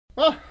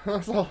Oh,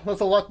 that's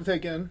a lot to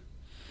take in.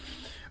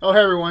 Oh,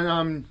 hey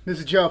everyone. This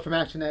is Joe from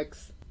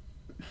ActionX.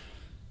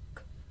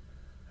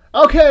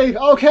 Okay,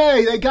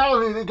 they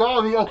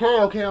got me.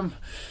 Okay,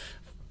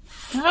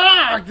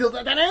 fuck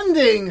that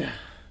ending.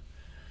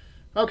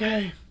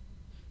 Okay,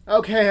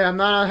 I'm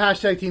not on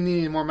hashtag Team Nini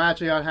anymore. I'm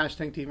actually on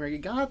hashtag Team Ricky.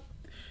 God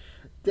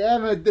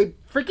damn it, they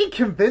freaking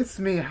convinced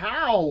me.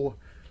 How?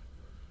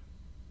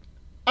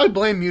 I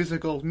blame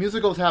musicals.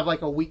 Musicals have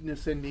like a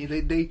weakness in me.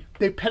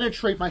 They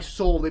penetrate my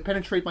soul. They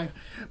penetrate my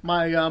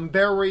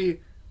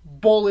very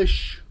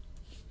bullish,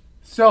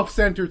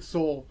 self-centered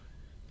soul.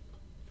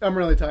 I'm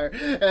really tired.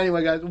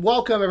 Anyway, guys,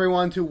 welcome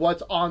everyone to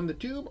What's on the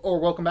Tube, or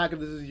welcome back if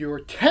this is your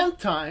 10th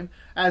time,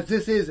 as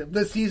this is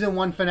the season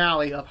 1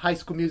 finale of High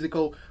School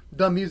Musical,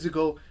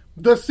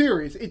 the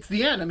series. It's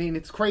the end. I mean,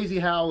 it's crazy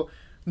how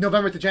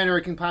November to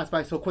January can pass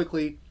by so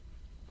quickly,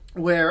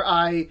 where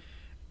I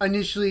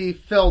initially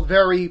felt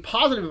very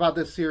positive about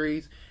this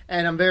series,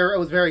 and I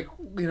was very,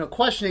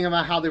 questioning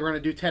about how they were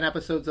going to do 10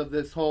 episodes of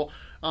this whole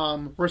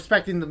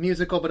respecting the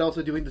musical, but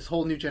also doing this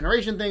whole new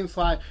generation thing,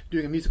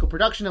 doing a musical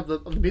production of the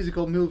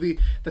musical movie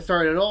that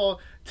started it all,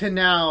 to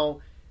now,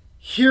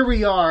 here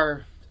we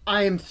are.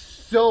 I am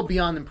so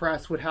beyond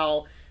impressed with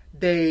how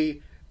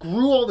they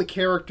grew all the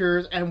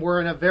characters, and we're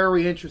in a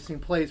very interesting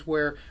place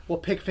where we'll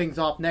pick things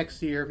off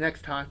next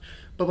time.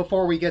 But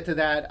before we get to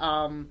that,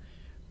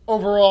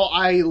 overall,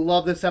 I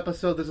love this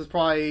episode. This is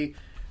probably...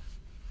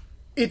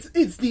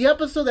 It's the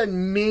episode that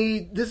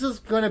made... This is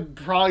going to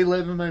probably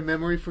live in my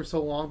memory for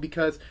so long,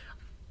 because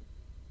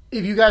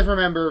if you guys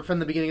remember from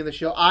the beginning of the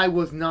show, I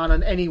was not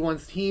on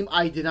anyone's team.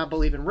 I did not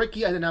believe in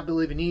Ricky. I did not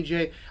believe in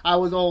EJ. I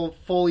was all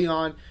fully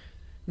on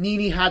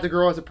Nini had to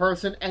grow as a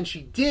person, and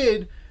she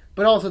did,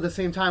 but also at the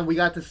same time, we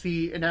got to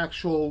see an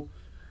actual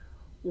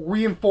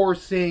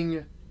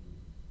reinforcing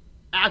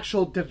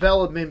actual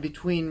development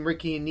between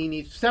Ricky and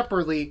Nini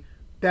separately,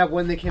 that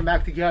when they came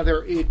back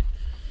together, it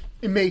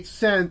made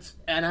sense,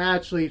 and I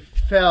actually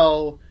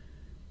I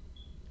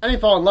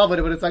didn't fall in love with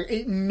it, but it's like,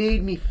 it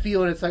made me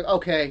feel, and it's like,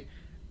 okay,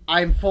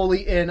 I'm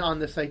fully in on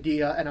this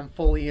idea, and I'm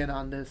fully in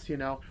on this,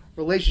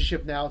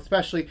 relationship now,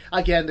 especially,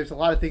 again, there's a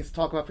lot of things to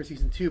talk about for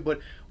season 2, but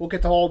we'll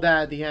get to all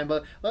that at the end,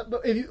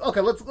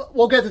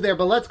 we'll get to there,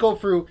 but let's go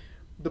through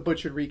the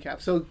butchered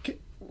recap. So,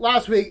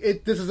 last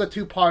week, this is a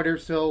two-parter,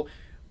 so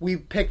we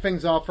pick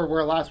things off for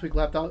where last week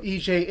left off.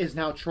 EJ is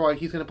now Troy.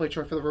 He's going to play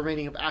Troy for the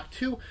remaining of Act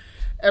 2.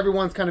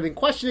 Everyone's kind of been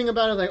questioning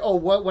about it, like, oh,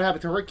 what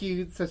happened to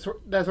Ricky? That sort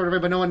of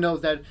thing, but no one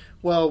knows that,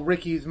 well,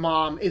 Ricky's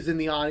mom is in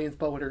the audience,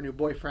 but with her new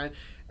boyfriend.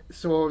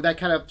 So that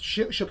kind of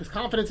shook his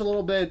confidence a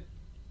little bit,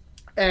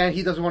 and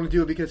he doesn't want to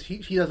do it because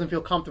he doesn't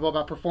feel comfortable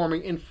about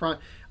performing in front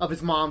of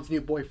his mom's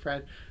new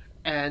boyfriend,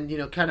 and,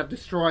 kind of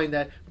destroying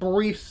that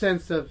brief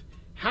sense of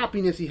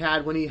happiness he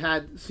had when he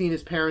had seen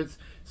his parents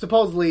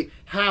supposedly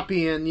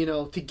happy and,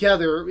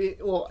 together,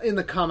 in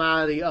the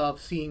comedy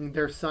of seeing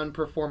their son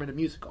perform in a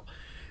musical.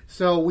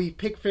 So we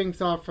pick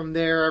things off from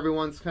there.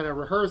 Everyone's kind of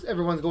rehearsed.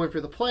 Everyone's going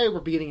through the play. We're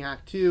beginning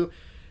Act 2.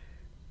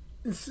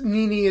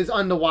 Nini is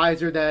on the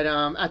wiser that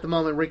at the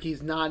moment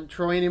Ricky's not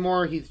Troy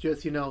anymore. He's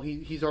just,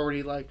 he's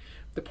already like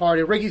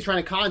departed. Ricky's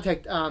trying to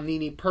contact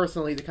Nini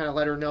personally to kind of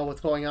let her know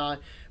what's going on.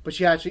 But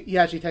he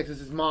actually texts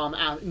his mom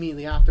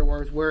immediately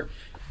afterwards, where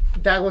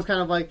that was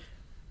kind of like,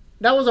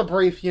 that was a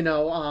brief,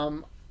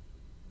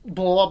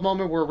 blow up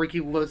moment where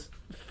Ricky was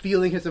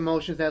feeling his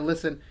emotions that,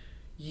 listen,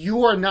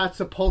 you are not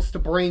supposed to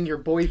bring your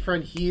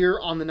boyfriend here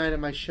on the night of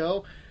my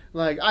show.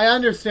 Like, I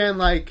understand,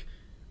 like,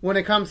 when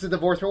it comes to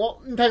divorce,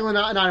 well, technically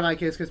not in my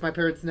case, because my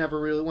parents never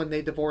really, when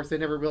they divorced, they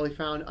never really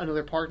found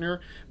another partner.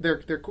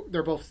 They're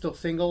both still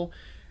single.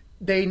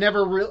 So I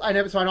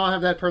don't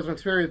have that personal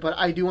experience, but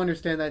I do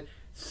understand that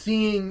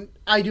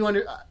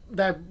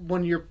that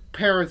when your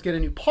parents get a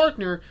new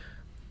partner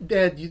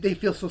that they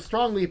feel so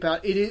strongly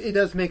about, it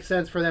does make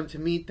sense for them to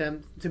meet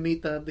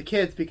the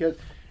kids, because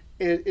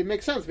it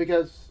makes sense,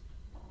 because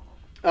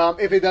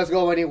if it does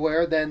go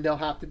anywhere, then they'll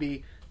have to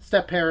be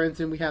step parents,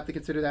 and we have to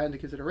consider that into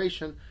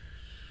consideration.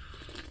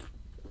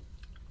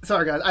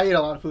 Sorry, guys, I ate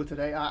a lot of food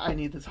today. I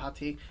need this hot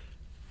tea.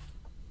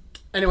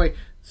 Anyway,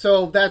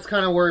 so that's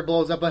kind of where it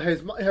blows up. But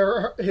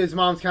his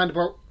mom's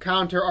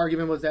counter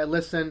argument was that,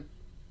 listen,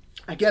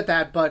 I get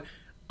that, but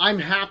I'm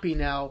happy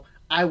now.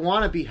 I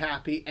want to be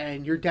happy,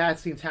 and your dad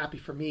seems happy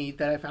for me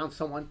that I found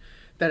someone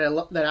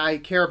that I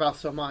care about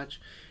so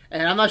much.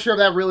 And I'm not sure if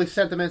that really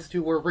sentiments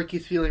to where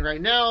Ricky's feeling right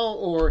now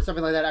or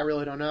something like that. I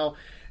really don't know.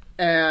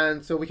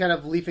 And so we kind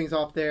of leave things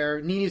off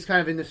there. Nini's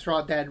kind of in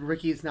distraught that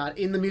Ricky's not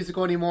in the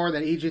musical anymore,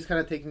 that EJ's kind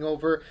of taking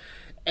over.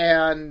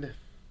 And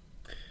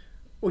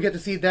we get to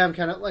see them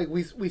kind of like,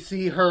 we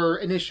see her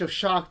initial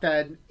shock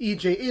that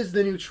EJ is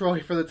the new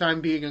Troy for the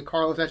time being, and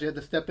Carlos actually had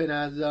to step in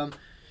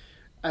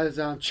as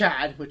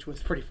Chad, which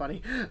was pretty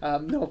funny.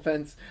 No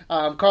offense.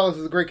 Carlos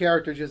is a great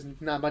character, just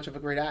not much of a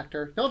great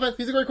actor. No offense,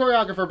 he's a great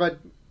choreographer, but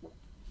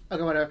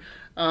okay, whatever.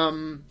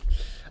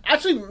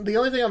 Actually, the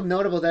only thing of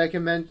notable that I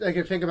can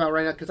think about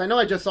right now, because I know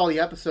I just saw the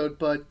episode,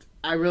 but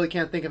I really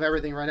can't think of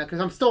everything right now because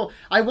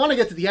I want to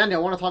get to the ending. I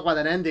want to talk about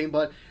that ending,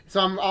 but so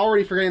I'm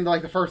already forgetting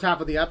like the first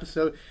half of the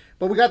episode.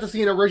 But we got to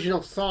see an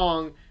original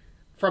song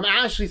from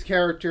Ashley's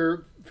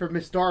character for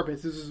Miss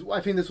Darbus.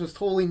 I think this was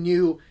totally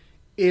new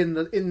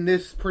in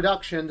this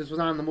production. This was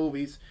not in the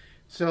movies.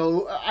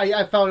 So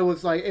I felt it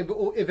was like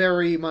it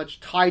very much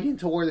tied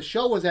into where the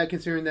show was at,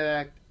 considering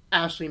that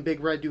Ashley and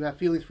Big Red do have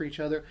feelings for each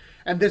other.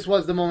 And this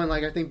was the moment,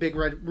 like, I think Big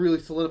Red really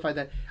solidified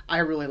that I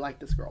really like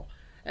this girl.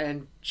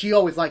 And she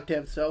always liked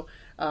him, so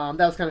that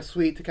was kind of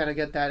sweet to kind of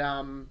get that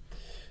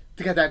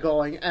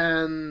going.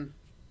 And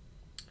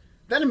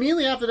then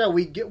immediately after that,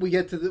 we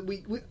get to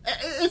the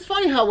it's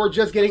funny how we're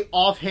just getting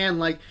offhand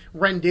like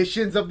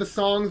renditions of the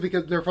songs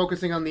because they're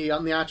focusing on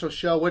the actual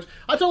show, which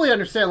I totally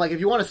understand. Like if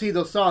you want to see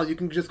those songs, you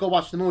can just go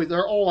watch the movies.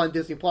 They're all on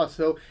Disney Plus.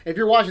 So if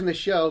you're watching the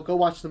show, go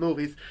watch the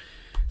movies.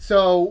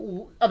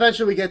 So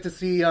eventually we get to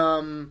see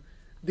the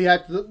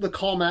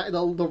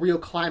real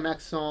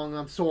climax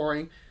song,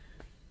 "Soaring."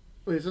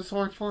 Wait, is this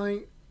 "Soaring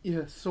Flying"?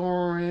 Yeah,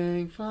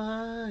 "Soaring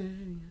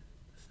Flying."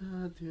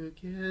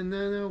 Again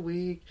in a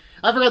week.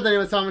 I forgot the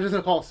name of the song. I'm just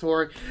gonna call it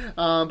 "Soaring."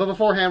 But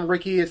beforehand,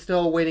 Ricky is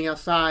still waiting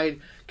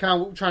outside,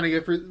 kind of trying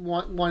to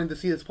wanting to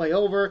see this play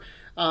over.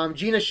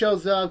 Gina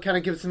shows up, kind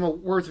of gives him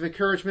words of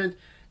encouragement,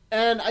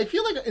 and I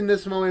feel like in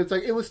this moment, it's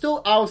like I was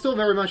still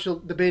very much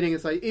debating.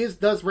 It's like,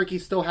 does Ricky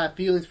still have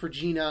feelings for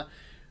Gina,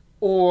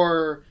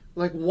 or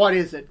like what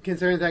is it?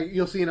 Considering that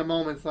you'll see in a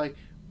moment, it's like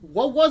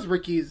what was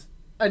Ricky's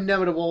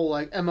inevitable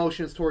like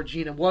emotions toward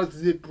Gina?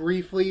 Was it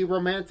briefly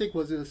romantic?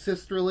 Was it a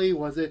sisterly?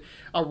 Was it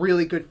a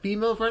really good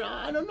female friend?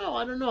 I don't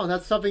know.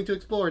 That's something to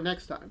explore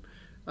next time.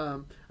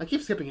 I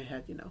keep skipping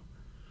ahead, you know.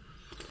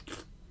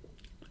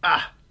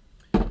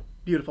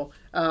 Beautiful.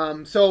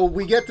 So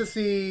we get to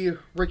see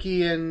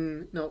EJ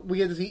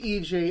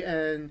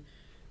and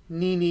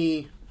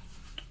Nene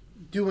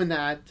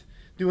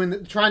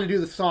trying to do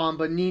the song,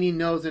 but Nene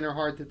knows in her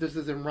heart that this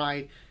isn't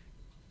right.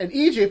 And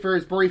EJ, for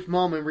his brief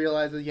moment,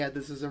 realizes, yeah,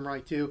 this isn't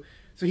right, too.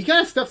 So he kind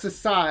of steps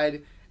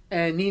aside,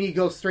 and Nene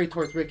goes straight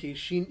towards Ricky.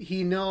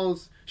 She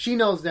knows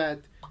that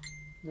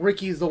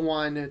Ricky's the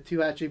one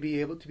to actually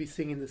be able to be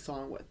singing this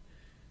song with.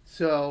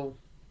 So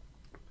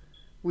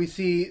we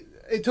see,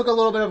 it took a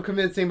little bit of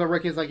convincing, but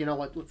Ricky's like, you know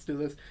what, let's do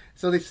this.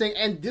 So they sing,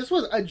 and this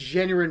was a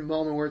genuine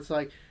moment where it's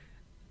like,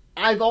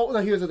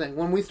 here's the thing.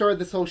 When we started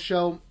this whole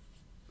show,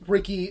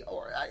 Ricky,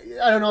 or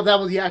I don't know if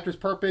that was the actor's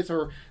purpose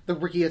or the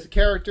Ricky as a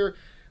character,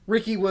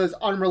 Ricky was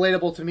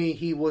unrelatable to me.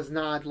 He was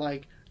not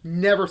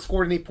never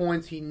scored any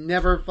points. He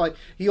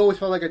always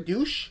felt like a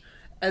douche.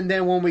 And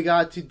then when we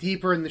got to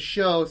deeper in the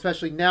show,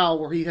 especially now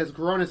where he has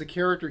grown as a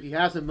character, he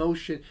has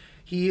emotion,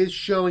 he is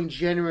showing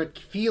genuine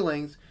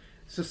feelings.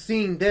 So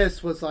seeing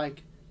this was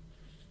like,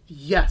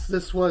 yes,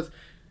 this was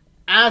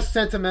as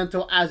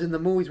sentimental as in the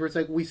movies where it's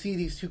like we see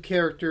these two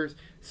characters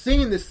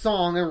singing this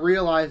song and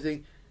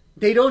realizing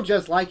they don't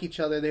just like each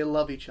other, they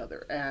love each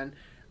other. And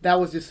that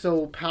was just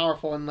so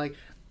powerful. And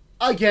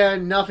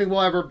again, nothing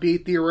will ever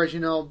beat the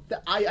original.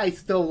 I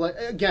still,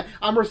 again,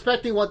 I'm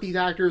respecting what these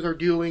actors are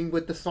doing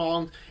with the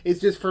songs. It's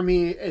just, for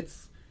me,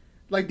 it's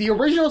like the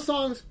original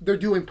songs, they're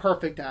doing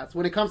perfect at.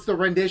 When it comes to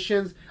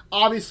renditions,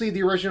 obviously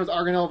the originals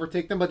are going to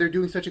overtake them, but they're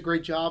doing such a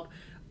great job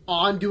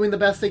on doing the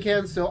best they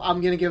can, so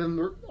I'm going to give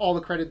them all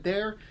the credit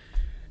there.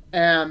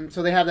 And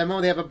so they have that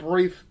moment. They have a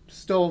brief,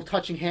 still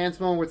touching hands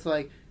moment where it's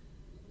like,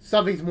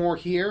 something's more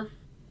here.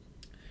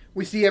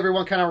 We see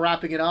everyone kind of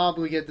wrapping it up.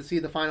 We get to see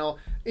the final.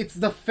 It's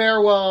the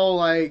farewell,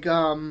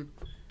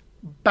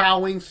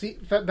 bowing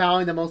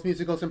that most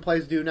musicals and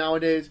plays do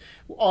nowadays.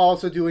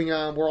 Also doing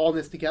We're All in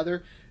This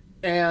Together.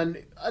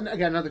 And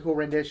again, another cool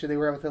rendition. They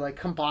were able to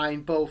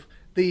combine both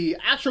the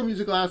actual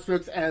musical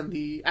aspects and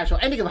the actual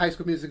ending of a High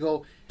School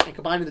Musical and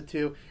combining the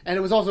two. And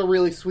it was also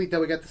really sweet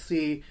that we got to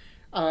see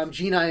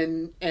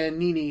Gina and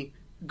Nene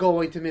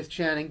going to Miss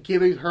Chen and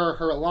giving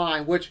her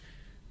line, which,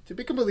 to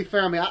be completely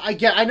fair,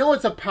 I know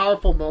it's a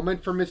powerful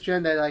moment for Miss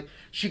Jen that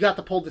she got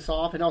to pull this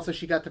off, and also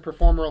she got to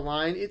perform her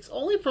line. It's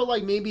only for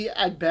maybe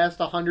at best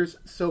 100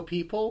 so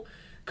people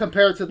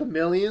compared to the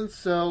millions.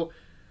 So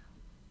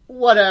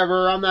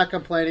whatever, I'm not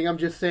complaining. I'm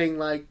just saying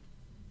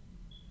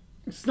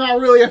it's not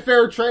really a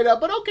fair trade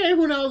up. But okay,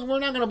 who knows? We're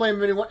not going to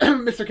blame anyone,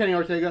 Mr. Kenny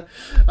Ortega.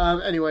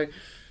 Anyway,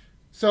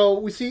 so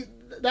we see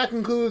that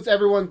concludes.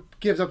 Everyone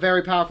gives a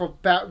very powerful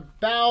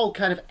bow,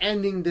 kind of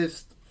ending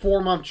this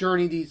 4-month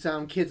journey these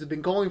kids have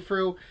been going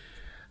through.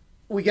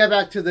 We get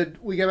back to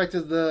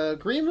the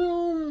green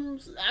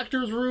rooms,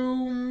 actors'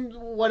 room,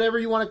 whatever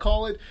you want to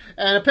call it.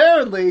 And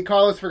apparently,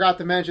 Carlos forgot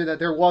to mention that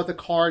there was a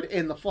card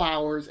in the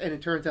flowers, and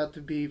it turns out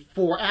to be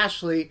for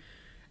Ashley,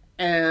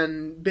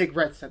 and Big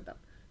Red sent them.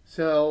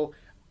 So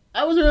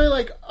I was really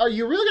like, are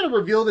you really going to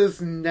reveal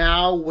this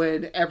now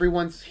when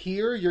everyone's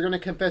here? You're going to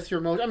confess your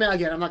emotion?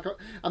 Again, I'm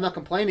not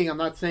complaining. I'm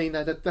not saying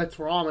that's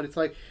wrong, but it's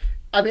like,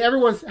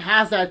 everyone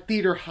has that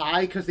theater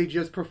high because they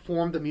just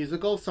performed the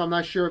musical, so I'm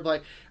not sure if,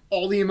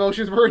 all the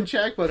emotions were in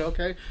check, but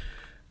okay.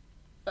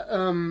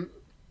 What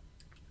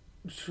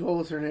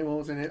was her name?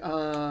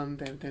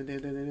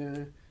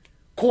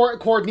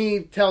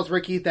 Courtney tells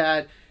Ricky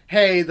that,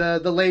 hey, the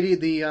lady,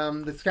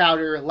 the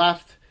scouter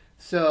left,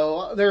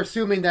 so they're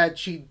assuming that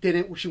she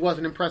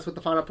wasn't impressed with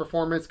the final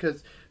performance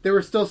because there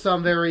was still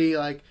some very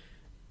like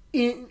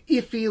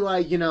iffy,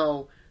 like, you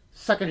know,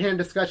 secondhand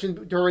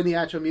discussion during the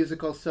actual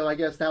musical. So I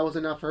guess that was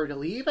enough for her to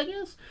leave, I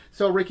guess.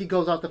 So Ricky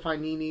goes off to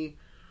find Nini.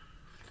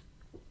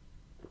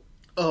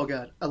 Oh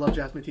god, I love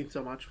Jasmine Tea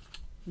so much.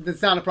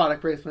 It's not a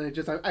product placement. It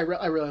just I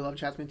really love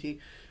Jasmine Tea.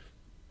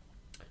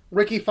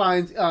 Ricky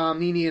finds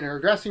Nini in her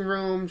dressing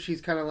room. She's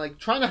kind of like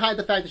trying to hide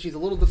the fact that she's a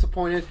little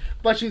disappointed,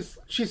 but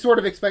she's sort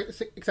of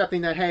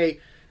accepting that, hey,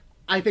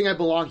 I think I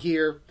belong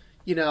here.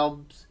 You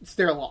know, it's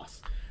their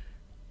loss.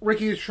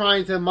 Ricky is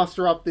trying to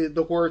muster up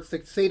the words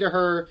to say to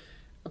her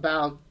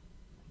about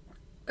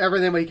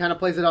everything, but he kind of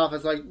plays it off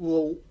as like,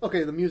 well,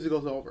 okay, the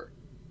musical's over.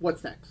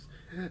 What's next?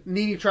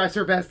 Nini tries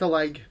her best to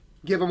like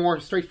give a more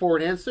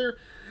straightforward answer.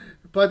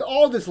 But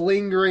all this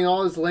lingering,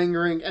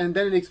 and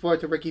then it explodes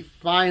to Ricky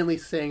finally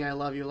saying, I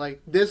love you.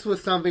 Like, this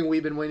was something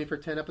we've been waiting for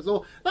 10 episodes.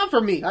 Well, not for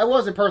me. I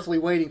wasn't personally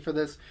waiting for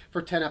this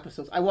for 10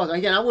 episodes. I wasn't.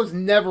 Again, I was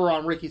never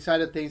on Ricky's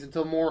side of things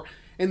until more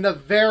in the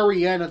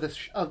very end of this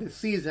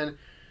season.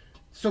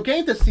 So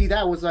getting to see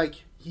that was like,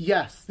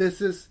 yes,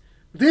 this is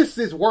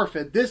worth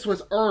it. This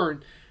was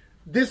earned.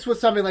 This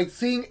was something like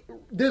seeing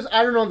this.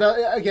 I don't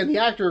know. Again, the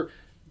actor,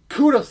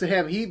 kudos to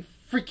him. He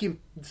freaking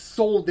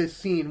sold this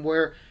scene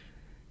where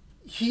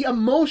he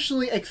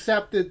emotionally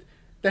accepted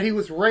that he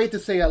was ready to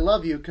say I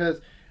love you,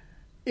 because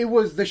it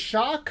was the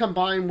shock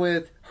combined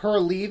with her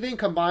leaving,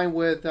 combined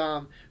with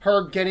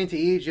her getting to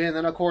EJ, and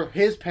then of course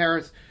his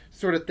parents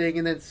sort of thing,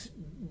 and then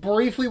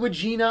briefly with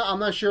Gina. I'm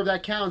not sure if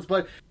that counts,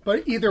 but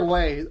either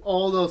way,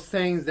 all those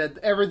things that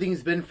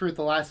everything's been through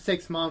the last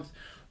 6 months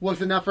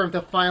was enough for him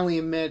to finally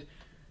admit,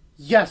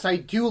 yes, I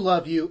do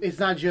love you. It's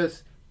not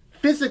just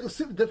physical,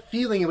 the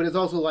feeling it, but it's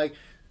also like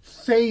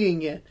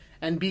saying it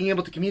and being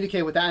able to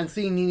communicate with that, and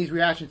seeing Nini's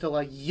reaction to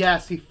like,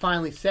 yes, he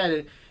finally said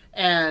it.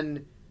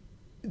 And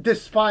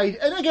despite,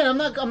 and again, I'm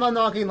not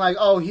knocking like,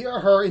 oh,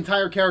 her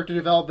entire character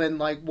development,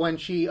 like when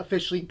she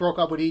officially broke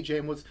up with EJ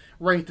and was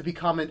ready to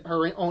become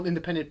her own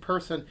independent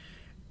person.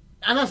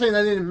 I'm not saying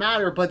that didn't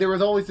matter, but there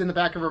was always in the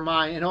back of her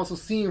mind, and also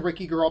seeing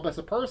Ricky grow up as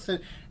a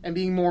person and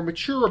being more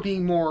mature,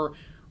 being more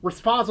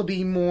responsible,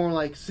 being more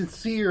like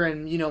sincere,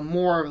 and, you know,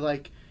 more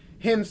like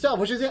himself,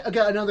 which is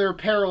again another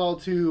parallel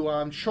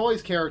to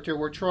Troy's character,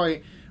 where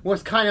Troy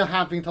was kind of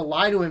having to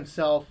lie to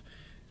himself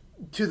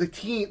to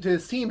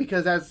his team,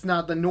 because that's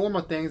not the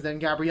normal things. Then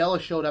Gabriella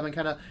showed up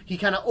and he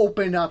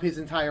opened up his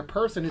entire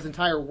person, his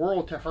entire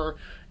world to her,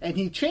 and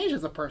he changed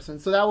as a person.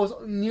 So that was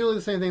nearly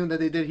the same thing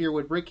that they did here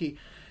with Ricky,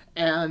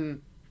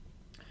 and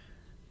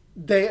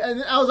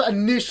I was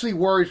initially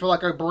worried for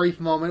like a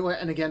brief moment,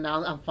 and again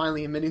now I'm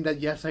finally admitting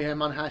that yes, I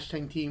am on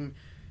hashtag team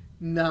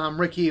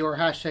Ricky, or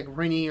hashtag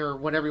Rinny, or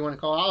whatever you want to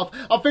call it.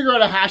 I'll figure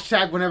out a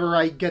hashtag whenever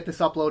I get this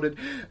uploaded.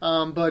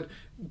 But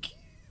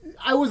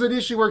I was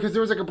initially worried because there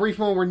was like a brief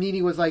moment where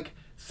Nini was like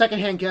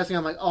secondhand guessing.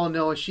 I'm like, oh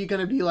no, is she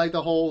going to be like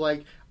the whole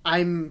like,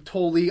 I'm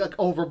totally like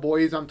over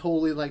boys, I'm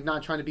totally like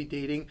not trying to be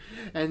dating.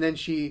 And then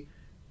she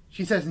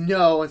says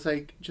no, it's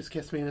like, just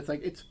kiss me. And it's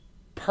like, it's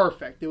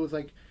perfect. It was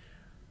like,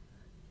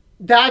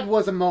 that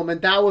was a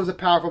moment, that was a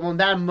powerful moment.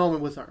 That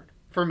moment was earned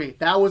for me.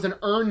 That was an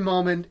earned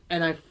moment,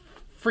 and I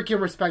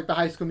freaking respect the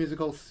High School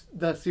Musical,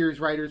 the series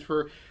writers,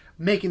 for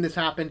making this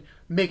happen,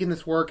 making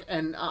this work,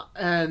 and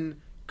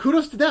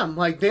kudos to them.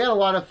 Like, they had a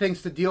lot of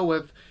things to deal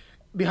with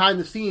behind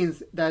the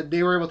scenes that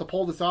they were able to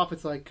pull this off.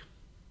 It's like,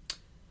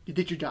 you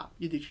did your job.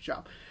 You did your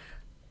job.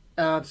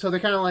 So they're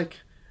kind of like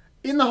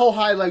in the whole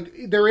high, like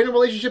they're in a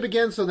relationship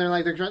again. So they're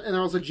like and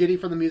they're also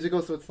jitty for the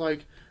musical. So it's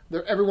like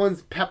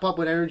everyone's pep up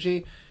with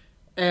energy.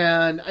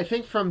 And I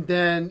think from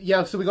then,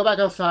 yeah, so we go back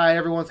outside.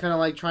 Everyone's kind of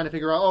like trying to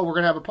figure out, oh, we're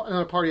going to have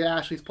another party at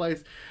Ashley's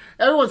place.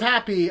 Everyone's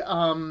happy.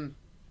 Well,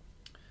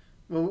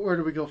 where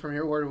do we go from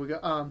here? Where do we go?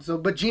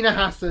 But Gina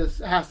has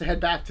to head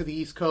back to the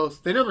East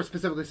Coast. They never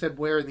specifically said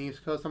where in the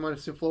East Coast. I'm going to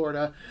assume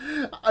Florida.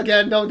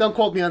 Again, don't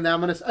quote me on that.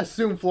 I'm going to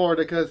assume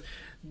Florida, because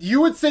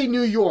you would say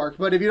New York,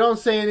 but if you don't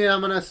say anything,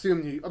 I'm going to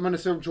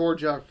assume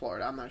Georgia or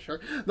Florida. I'm not sure.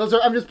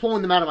 I'm just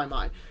pulling them out of my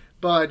mind.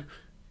 But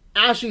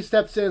Ashley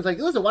steps in and is like,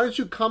 listen, why don't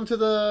you come to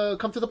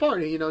the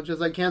party? You know,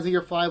 just like cancel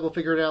your flight, we'll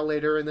figure it out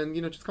later, and then,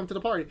 you know, just come to the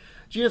party.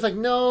 Gina's like,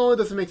 no, it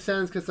doesn't make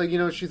sense, because, like, you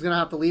know, she's going to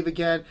have to leave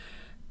again.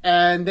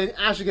 And then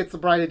Ashley gets the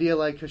bright idea,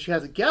 like, because she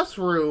has a guest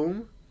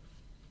room.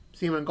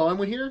 See where I'm going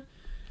with here?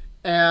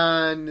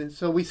 And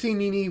so we see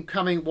Nini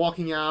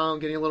walking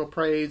out, getting a little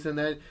praise, and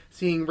then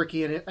seeing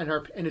Ricky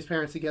and his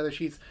parents together.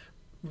 She's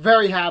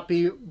very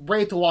happy,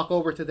 ready to walk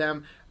over to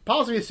them,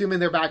 possibly assuming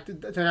they're back to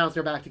announce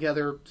they're back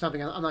together,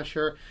 something, I'm not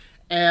sure.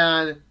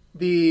 And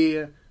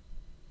the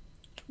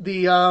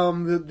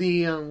talent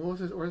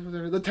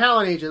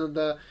agent,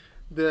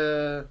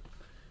 the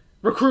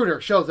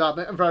recruiter shows up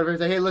in front of her and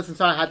says, hey, listen,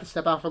 sorry, I had to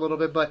step out for a little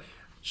bit, but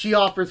she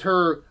offers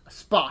her a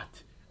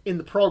spot in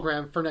the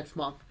program for next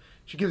month.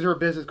 She gives her a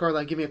business card,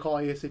 like, give me a call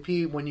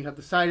ASAP when you have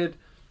decided.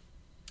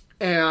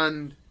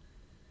 And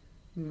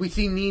we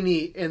see Nini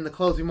in the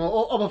closing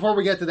moment. Oh, before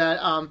we get to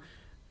that,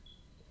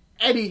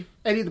 Eddie,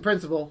 the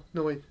principal.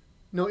 No, wait.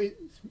 no,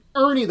 it's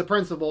Ernie, the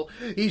principal.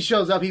 He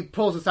shows up. He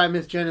pulls aside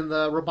Miss Jen and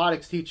the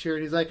robotics teacher,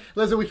 and he's like,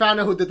 "Listen, we found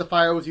out who did the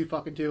fire. It was you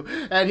fucking two."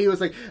 And he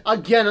was like,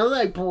 again, another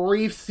like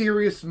brief,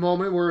 serious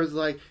moment where it's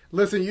like,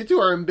 "Listen, you two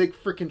are in big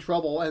freaking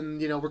trouble," and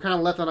we're kind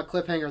of left on a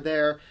cliffhanger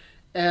there.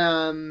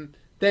 And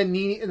then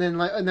Nini, and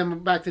then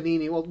back to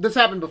Nini. Well, this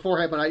happened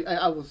beforehand, but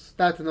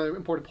that's another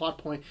important plot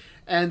point.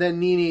 And then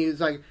Nini is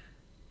like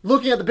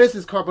looking at the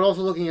business card, but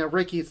also looking at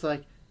Ricky. It's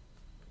like,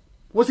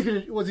 what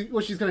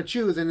she's gonna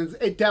choose, and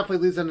it definitely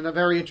leaves them in a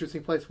very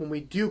interesting place when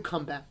we do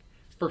come back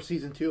for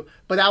season 2.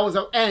 But that was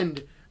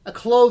a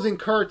closing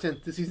curtain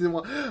to season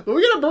 1. But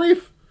we got a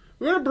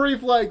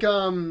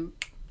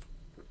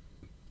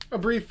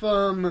brief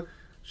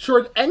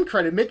short end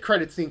credit, mid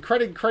credit scene,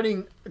 credit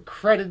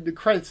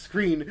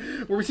screen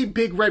where we see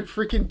Big Red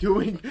freaking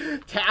doing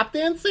tap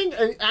dancing,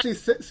 and actually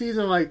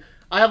season like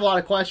I have a lot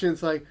of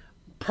questions like.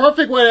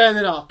 Perfect way to end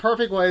it off.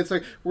 Perfect way. It's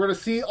like we're gonna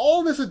see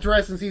all this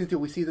addressed in season 2.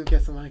 We see them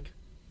kiss. I'm like,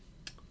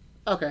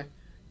 okay,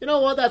 you know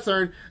what? That's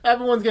earned.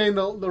 Everyone's getting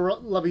the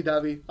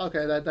lovey-dovey.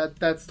 Okay,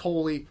 that's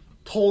totally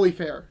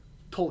fair.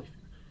 Totally fair.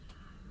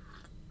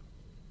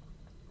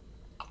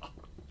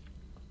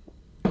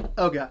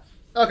 Okay.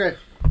 Okay.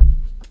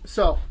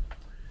 So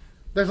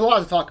there's a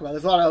lot to talk about.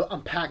 There's a lot of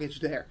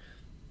unpackaged there.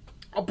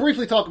 I'll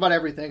briefly talk about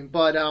everything,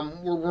 but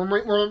we're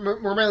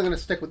mainly going to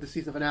stick with the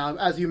season finale.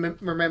 As you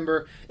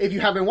remember, if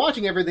you have been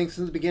watching everything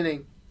since the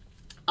beginning,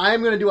 I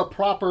am going to do a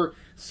proper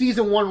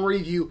season 1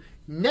 review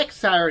next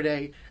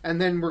Saturday,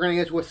 and then we're going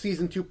to get to a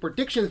season 2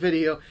 predictions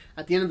video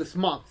at the end of this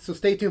month. So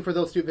stay tuned for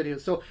those 2 videos.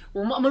 So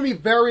I'm going to be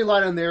very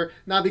light on there,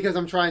 not because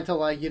I'm trying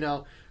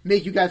to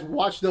make you guys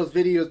watch those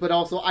videos, but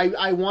also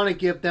I want to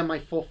give them my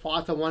full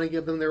thoughts. I want to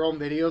give them their own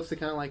videos to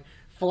kind of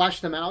flesh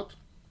them out,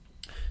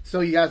 so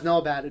you guys know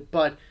about it.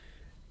 But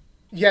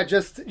yeah,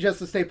 just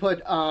to stay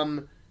put,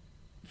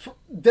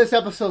 this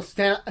episode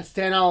stand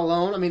out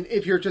alone. I mean,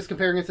 if you're just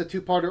comparing it to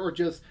 2-parter or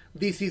just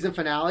the season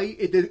finale,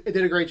 it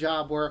did a great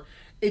job where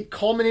it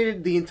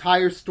culminated the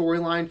entire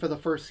storyline for the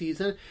first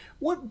season.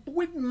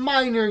 With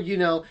minor,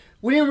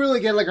 we didn't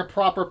really get a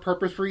proper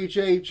purpose for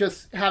EJ,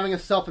 just having a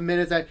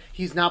self-admitted that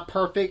he's not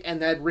perfect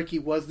and that Ricky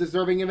was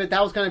deserving of it.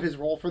 That was kind of his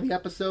role for the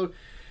episode.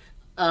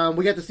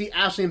 We got to see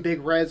Ashley and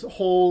Big Red's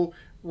whole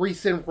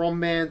recent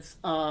romance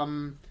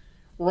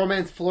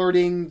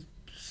flirting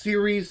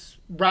series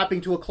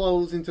wrapping to a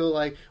close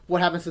into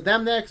what happens to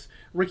them next.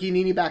 Ricky and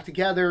Nini back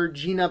together.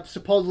 Gina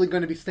supposedly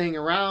going to be staying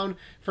around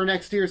for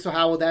next year, so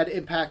how will that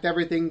impact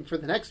everything for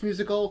the next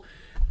musical?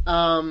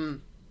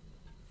 Carlos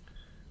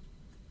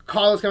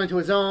coming to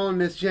his own.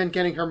 Miss Jen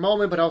getting her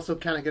moment, but also is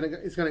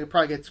going to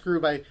probably get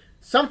screwed by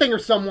something or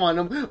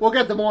someone. We'll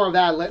get to more of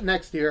that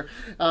next year.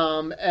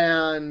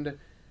 And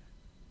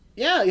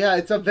yeah,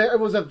 it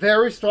was a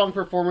very strong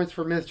performance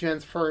for Miss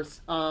Jen's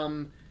first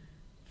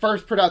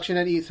production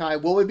at East High.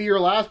 Will it be your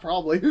last?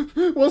 Probably.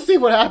 We'll see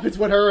what happens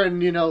with her and,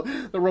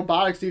 the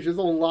robotics teacher. There's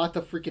a lot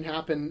to freaking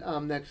happen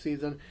next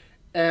season.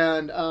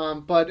 And,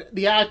 but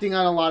the acting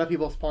on a lot of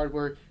people's part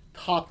were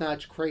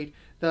top-notch, great.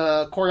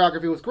 The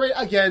choreography was great.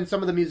 Again,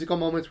 some of the musical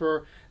moments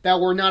that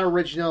were not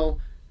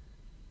original.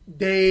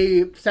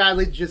 They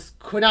sadly just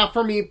could not,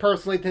 for me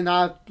personally, to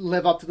not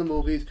live up to the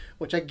movies,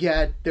 which I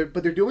get.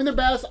 But they're doing their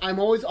best. I'm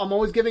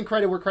always giving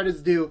credit where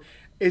credit's due.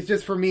 It's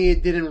just, for me,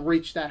 it didn't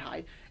reach that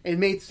height. It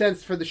made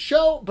sense for the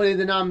show, but it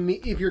did not.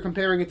 If you're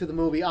comparing it to the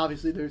movie,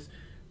 obviously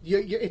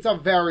it's a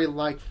very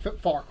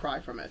far cry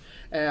from it.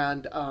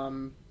 And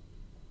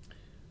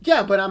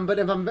but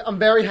I'm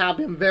very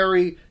happy. I'm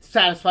very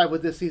satisfied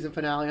with this season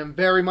finale. I'm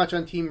very much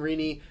on Team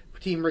Rini,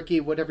 Team Ricky,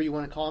 whatever you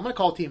want to call it. I'm going to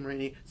call it Team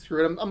Rini.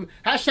 Screw it. I'm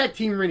hashtag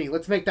Team Rini.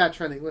 Let's make that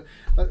trending.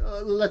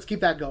 Let's keep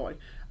that going.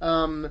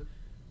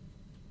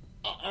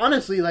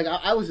 Honestly,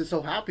 I was just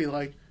so happy.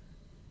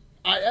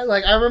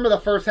 I remember the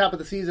first half of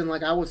the season,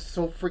 I was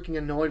so freaking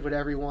annoyed with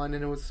everyone,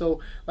 and it was so,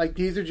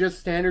 these are just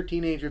standard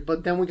teenagers,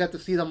 but then we got to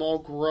see them all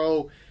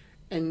grow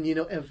and,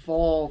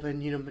 evolve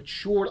and,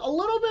 mature a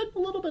little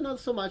bit, not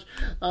so much,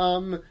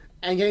 and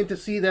getting to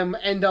see them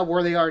end up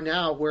where they are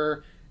now,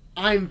 where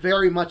I'm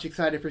very much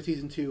excited for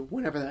season 2,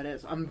 whenever that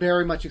is. I'm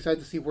very much excited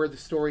to see where the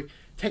story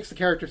takes the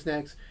characters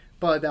next,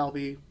 but that'll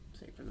be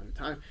saved for another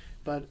time.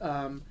 But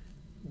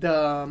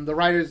the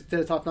writers did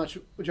a top-notch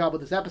job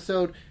with this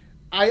episode.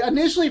 I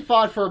initially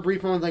thought for a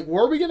brief moment,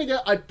 were we going to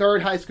get a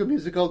third High School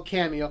Musical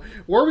cameo?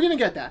 Were we going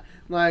to get that?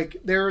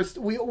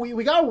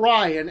 We got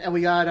Ryan and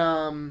we got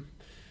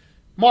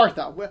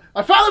Martha.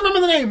 I finally remember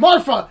the name,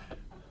 Martha!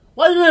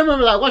 Why didn't I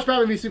remember that? I watched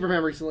Batman v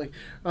Superman recently.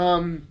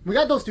 We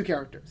got those 2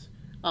 characters.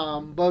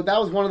 But that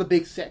was one of the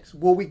big 6.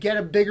 Will we get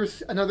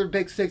another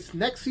big 6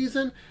 next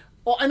season?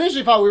 Well, I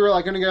initially thought we were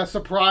going to get a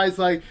surprise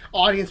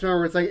audience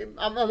member. It's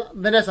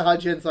Vanessa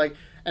Hudgens,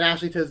 and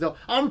Ashley Tisdale.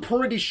 I'm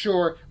pretty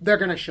sure they're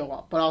going to show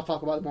up, but I'll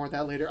talk about more of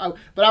that later.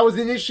 But I was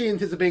initially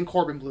anticipating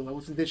Corbin Blue. I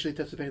was initially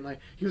anticipating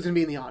he was going to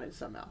be in the audience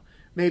somehow.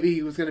 Maybe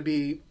he was going to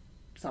be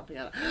something.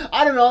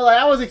 I don't know.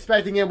 I was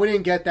expecting it. We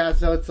didn't get that,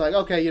 so it's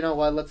okay. You know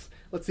what? Let's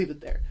leave it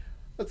there.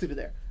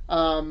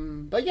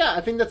 But yeah,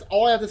 I think that's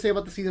all I have to say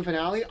about the season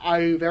finale.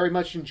 I very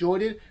much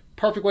enjoyed it.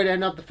 perfect way to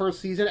end up the first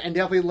season, and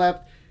definitely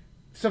left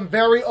some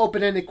very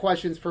open-ended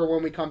questions for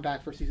when we come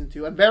back for season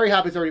 2. I'm very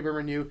happy it's already been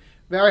renewed.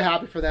 Very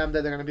happy for them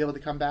that they're going to be able to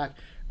come back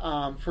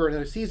for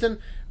another season.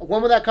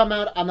 When will that come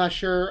out? I'm not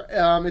sure.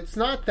 It's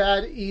not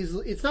that easy.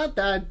 It's not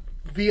that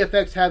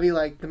VFX heavy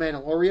like The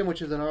Mandalorian,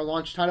 which is our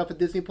launch title for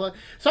Disney Plus.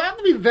 So I have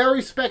to be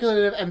very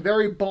speculative and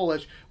very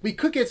bullish. We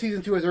could get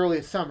season 2 as early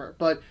as summer,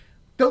 but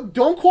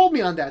don't quote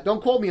me on that.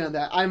 Don't quote me on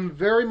that. I'm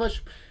very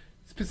much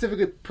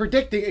specifically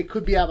predicting it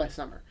could be out by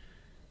summer.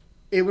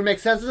 It would make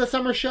sense as a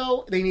summer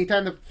show. They need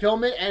time to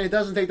film it, and it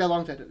doesn't take that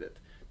long to edit it.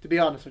 To be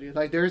honest with you,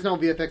 like there is no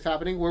VFX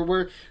happening.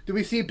 Do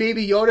we see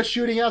Baby Yoda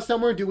shooting out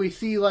somewhere? Do we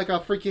see like a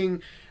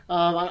freaking?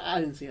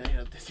 I didn't see any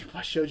Disney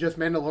Plus show, just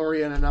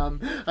Mandalorian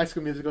and High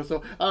School Musical.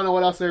 So I don't know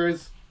what else there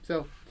is.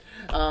 So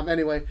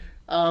anyway,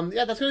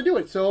 yeah, that's gonna do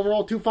it. So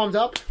overall, 2 thumbs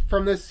up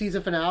from this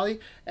season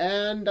finale,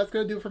 and that's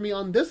gonna do it for me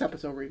on this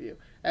episode review.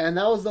 And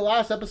that was the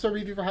last episode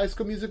review for High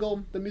School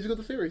Musical, the musical,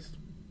 the series.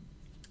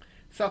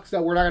 Sucks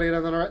that we're not gonna get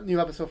another new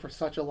episode for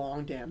such a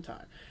long damn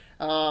time.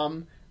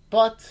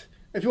 But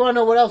if you want to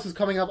know what else is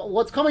coming up,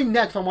 what's coming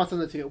next on What's on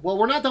the Tube? Well,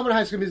 we're not done with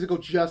High School Musical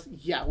just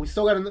yet.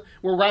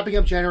 We're wrapping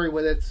up January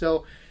with it.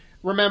 So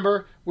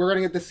remember, we're going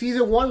to get the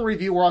season 1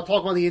 review where I'll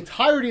talk about the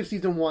entirety of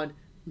season 1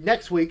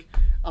 next week,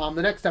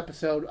 the next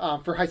episode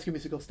for High School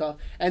Musical stuff.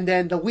 And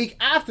then the week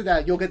after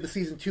that, you'll get the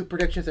season 2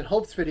 predictions and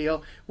hopes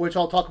video, which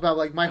I'll talk about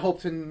like my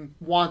hopes and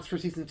wants for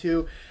season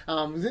 2. It's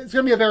going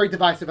to be a very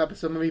divisive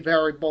episode. I'm going to be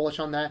very bullish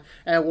on that,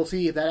 and we'll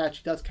see if that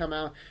actually does come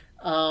out.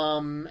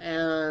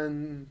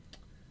 And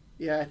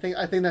yeah, I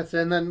think that's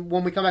it. And then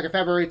when we come back in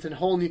February, it's a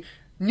whole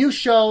new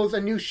shows,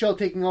 a new show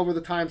taking over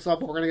the time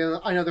slot. But we're going to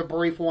get another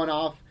brief one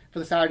off for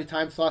the Saturday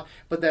time slot.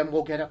 But then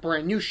we'll get a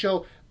brand new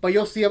show. But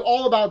you'll see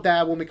all about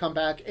that when we come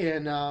back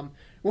in.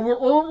 When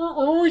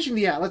we're reaching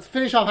the end. Let's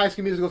finish off High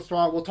School Musical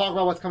strong. We'll talk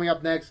about what's coming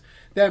up next.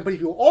 But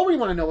if you already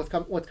want to know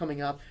what's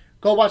coming up,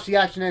 go watch the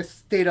ActionX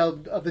State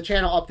of the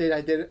Channel update I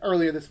did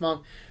earlier this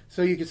month,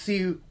 so you can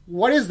see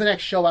what is the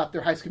next show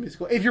after High School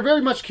Musical. If you're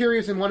very much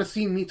curious and want to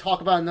see me talk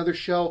about another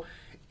show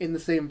in the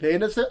same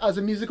vein as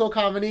a musical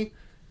comedy,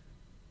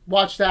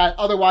 watch that.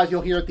 Otherwise,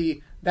 you'll hear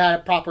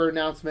that proper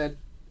announcement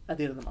at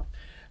the end of the month.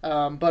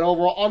 But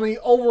overall, on the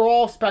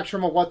overall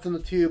spectrum of what's in the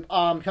tube,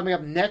 coming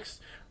up next,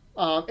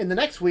 in the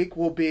next week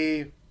will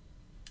be,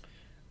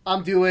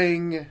 I'm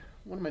doing,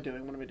 what am I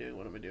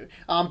doing?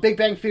 Big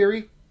Bang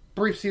Theory,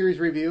 brief series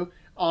review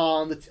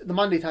on the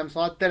Monday time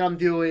slot. Then I'm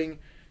doing,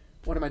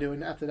 what am I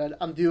doing after that?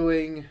 I'm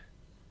doing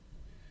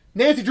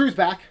Nancy Drew's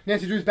back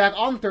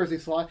on the Thursday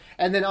slot,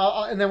 and then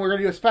we're going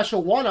to do a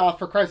special one-off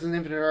for Crisis on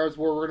Infinite Earths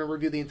where we're going to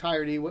review the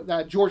entirety.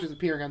 That George is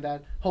appearing on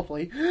that.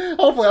 Hopefully,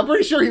 I'm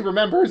pretty sure he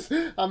remembers.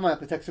 I'm gonna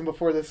have to text him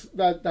before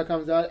that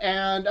comes out,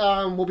 and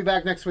we'll be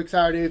back next week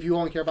Saturday if you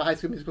only care about High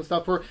School Musical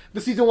stuff for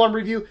the season 1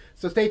 review.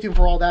 So stay tuned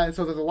for all that. And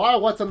so there's a lot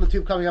of what's on the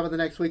tube coming up in the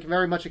next week. I'm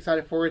very much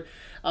excited for it.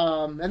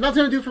 And that's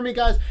going to do for me,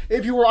 guys.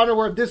 If you were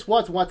unaware of this,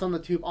 what's on the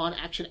tube on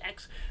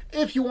ActionX.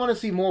 If you want to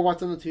see more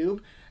what's on the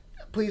tube,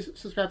 please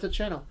subscribe to the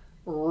channel.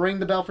 Ring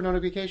the bell for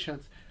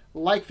notifications.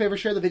 Like, favorite,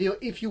 share the video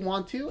if you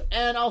want to.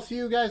 And I'll see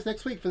you guys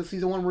next week for the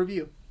season 1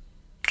 review.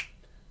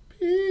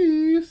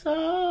 Peace out.